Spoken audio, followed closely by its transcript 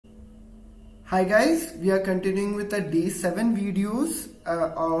Hi guys, we are continuing with the day 7 videos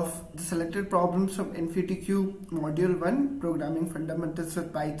of the selected problems from InfyTQ module 1 programming fundamentals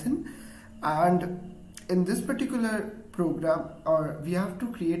with Python. And in this particular program we have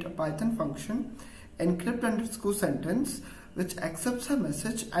to create a Python function encrypt_sentence which accepts a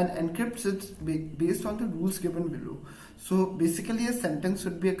message and encrypts it based on the rules given below. So basically a sentence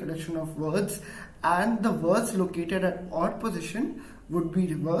would be a collection of words, and the words located at odd position would be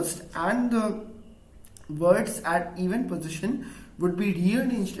reversed and the words at even position would be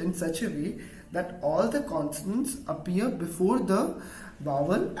rearranged in such a way that all the consonants appear before the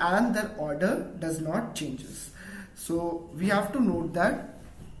vowel and their order does not changes. So we have to note that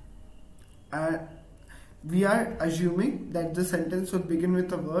we are assuming that the sentence would begin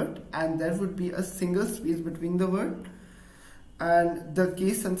with a word and there would be a single space between the word, and the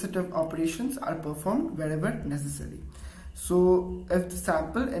case sensitive operations are performed wherever necessary. So if the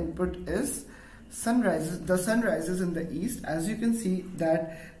sample input is the sun rises in the east, as you can see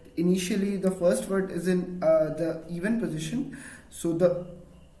that initially the first word is in the even position, so the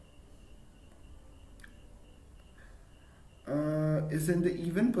is in the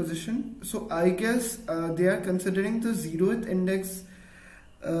even position. So I guess they are considering the 0th index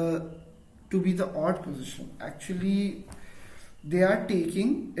to be the odd position. Actually they are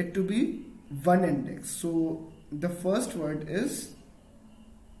taking it to be 1 index. So the first word is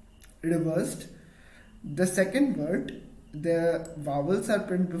reversed. The second word, the vowels are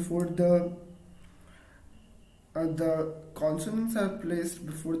printed before the consonants are placed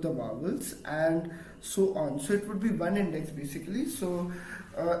before the vowels, and so on. So it would be 1 index basically. So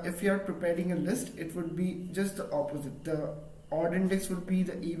if you are preparing a list, it would be just the opposite. The odd index would be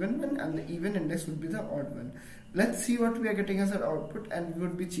the even one and the even index would be the odd one. Let's see what we are getting as our output, and we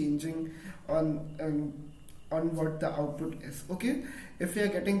would be changing on what the output is. Okay, if we are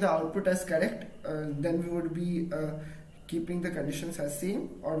getting the output as correct, then we would be keeping the conditions as same,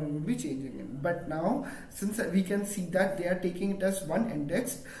 or we would be changing it. But now since we can see that they are taking it as 1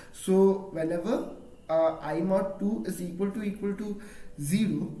 index, so whenever I mod 2 is equal to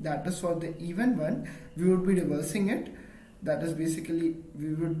 0, that is for the even one, we would be reversing it. That is basically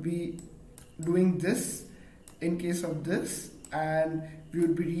we would be doing this in case of this, and we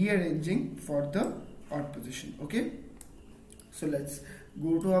would be rearranging for the odd position. Okay, so let's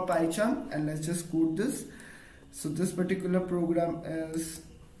go to our PyCharm and let's just code this. So this particular program is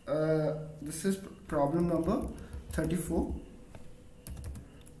this is problem number 34.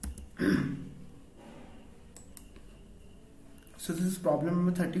 So this is problem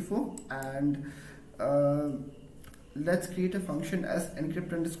number 34, and let's create a function as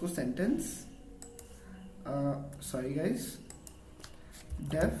encrypt_sentence. Sorry guys,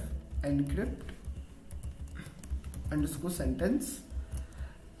 def encrypt_sentence,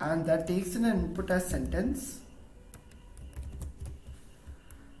 and that takes in an input as sentence.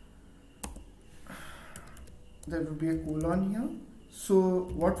 There would be a colon here. So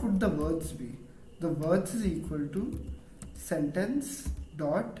what would the words be? The words is equal to sentence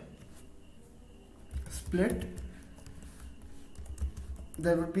dot split.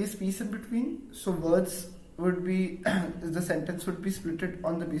 There would be a space in between, so words would be the sentence would be splitted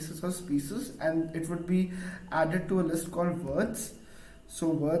on the basis of spaces, and it would be added to a list called words. So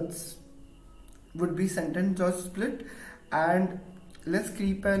words would be sentence dot split, and let's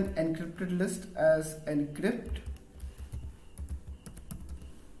keep an encrypted list as encrypt,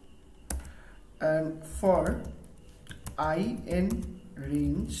 and for I in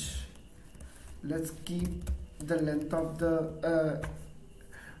range, let's keep the length of the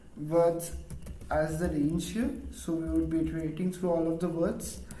words as the range here. So we would be iterating through all of the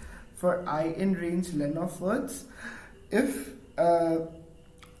words for I in range len of words. If so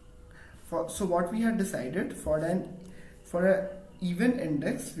what we had decided for a even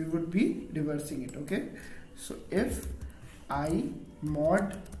index, we would be reversing it. Okay, so if I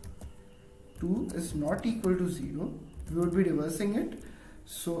mod 2 is not equal to 0, we would be reversing it.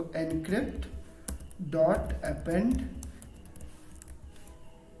 So encrypt dot append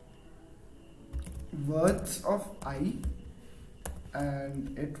words of I,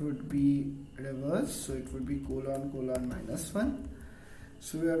 and it would be reversed, so it would be colon -1.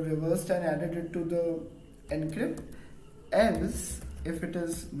 So we have reversed and added it to the encrypt. Else if it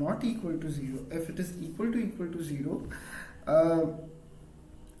is not equal to 0, if it is equal to 0,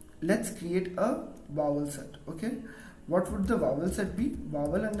 let's create a vowel set. Okay, what would the vowel set be?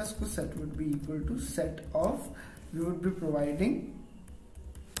 Vowel_set would be equal to set of, we would be providing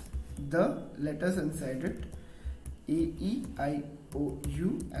the letters inside it, A, E, I, O,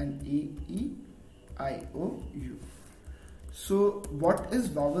 U and A, E, I, O, U. So what is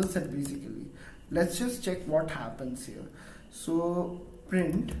vowel set basically? Let's just check what happens here. So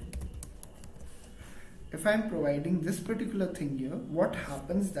print, if I'm providing this particular thing here, what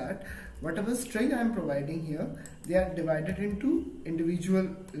happens that whatever string I'm providing here, they are divided into individual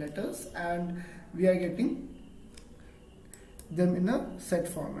letters and we are getting them in a set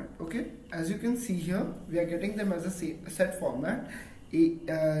format. Okay, as you can see here, we are getting them as a set format.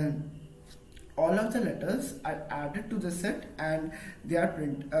 All of the letters are added to the set and they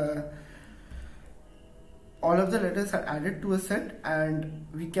are all of the letters are added to a set and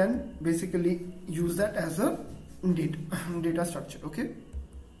we can basically use that as a data structure. Okay,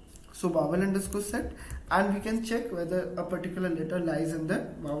 so vowel underscore set, and we can check whether a particular letter lies in the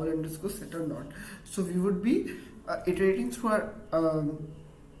vowel underscore set or not. So we would be iterating through our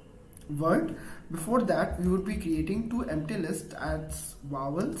word. Before that, we would be creating two empty lists as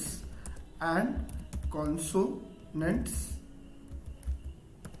vowels and consonants.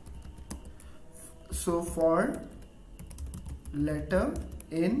 So for letter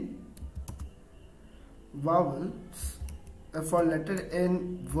in vowels, for letter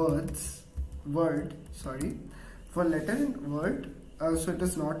in for letter in word, so it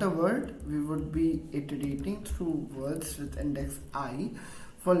is not a word, we would be iterating through words with index I.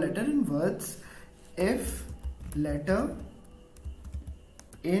 For letter in words, if letter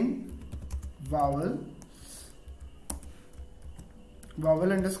in vowel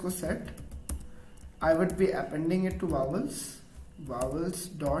underscore set, I would be appending it to vowels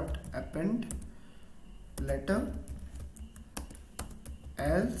dot append letter,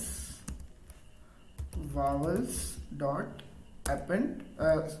 else vowels dot append,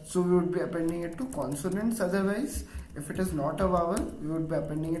 so we would be appending it to consonants. Otherwise, if it is not a vowel, we would be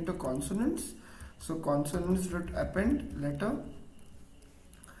appending it to consonants. So consonants dot append letter.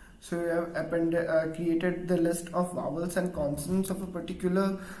 So we have created the list of vowels and consonants of a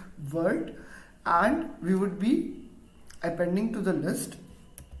particular word, and we would be appending to the list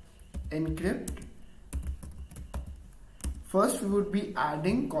encrypt. First we would be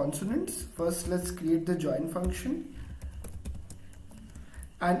adding consonants. First let's create the join function,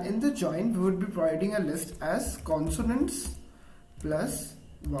 and in the join we would be providing a list as consonants plus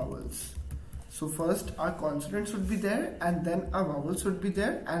vowels. So first our consonants would be there and then our vowels would be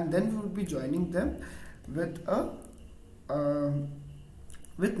there, and then we would be joining them with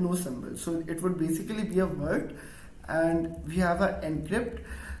no symbol. So it would basically be a word, and we have our encrypt.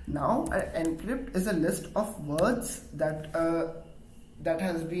 Now our encrypt is a list of words that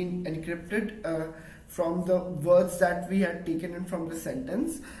has been encrypted from the words that we had taken in from the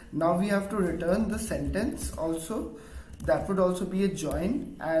sentence. Now we have to return the sentence also. That would also be a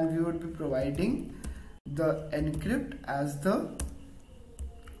join, and we would be providing the encrypt as the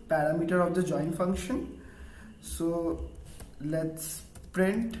parameter of the join function. So let's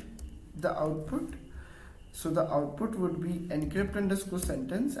print the output. So the output would be encrypt underscore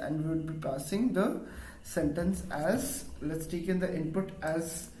sentence, and we would be passing the sentence as, let's take in the input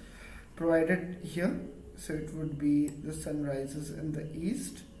as provided here. So it would be the sun rises in the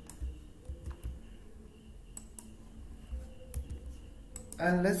east.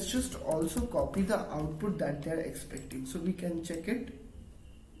 And let's just also copy the output that they are expecting. So we can check it,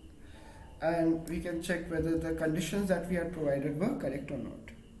 and we can check whether the conditions that we had provided were correct or not.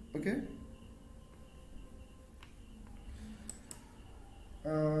 Okay.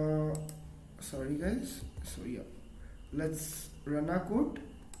 Sorry guys. So yeah, let's run our code.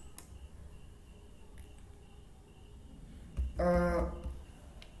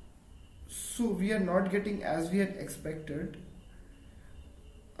 So we are not getting as we had expected,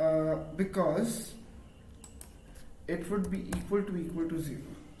 because it would be equal to 0.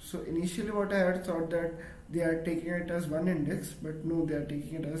 So initially what I had thought that they are taking it as one index, but no, they are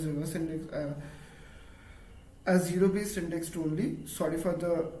taking it as reverse index, as zero based indexed only. Sorry for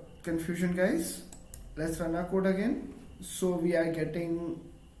the confusion guys. Let's run our code again. So we are getting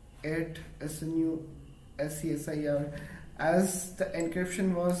it SNU SCSIR as the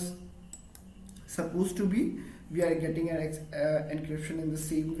encryption was supposed to be. We are getting an encryption in the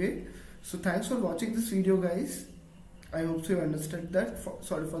same way. So thanks for watching this video guys. I hope you understood that.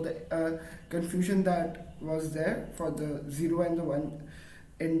 Sorry for the confusion that was there for the 0 and the 1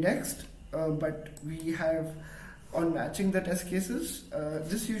 indexed, but we have on matching the test cases.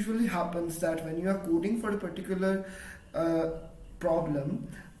 This usually happens that when you are coding for a particular problem,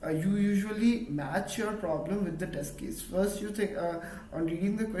 you usually match your problem with the test case. First you think on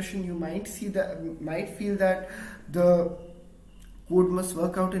reading the question you might feel that the code must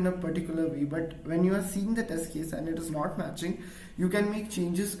work out in a particular way, but when you are seeing the test case and it is not matching, you can make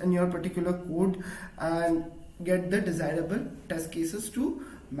changes in your particular code, and get the desirable test cases to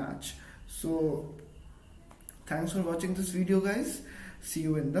match. So thanks for watching this video, guys. See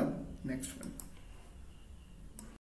you in the next one.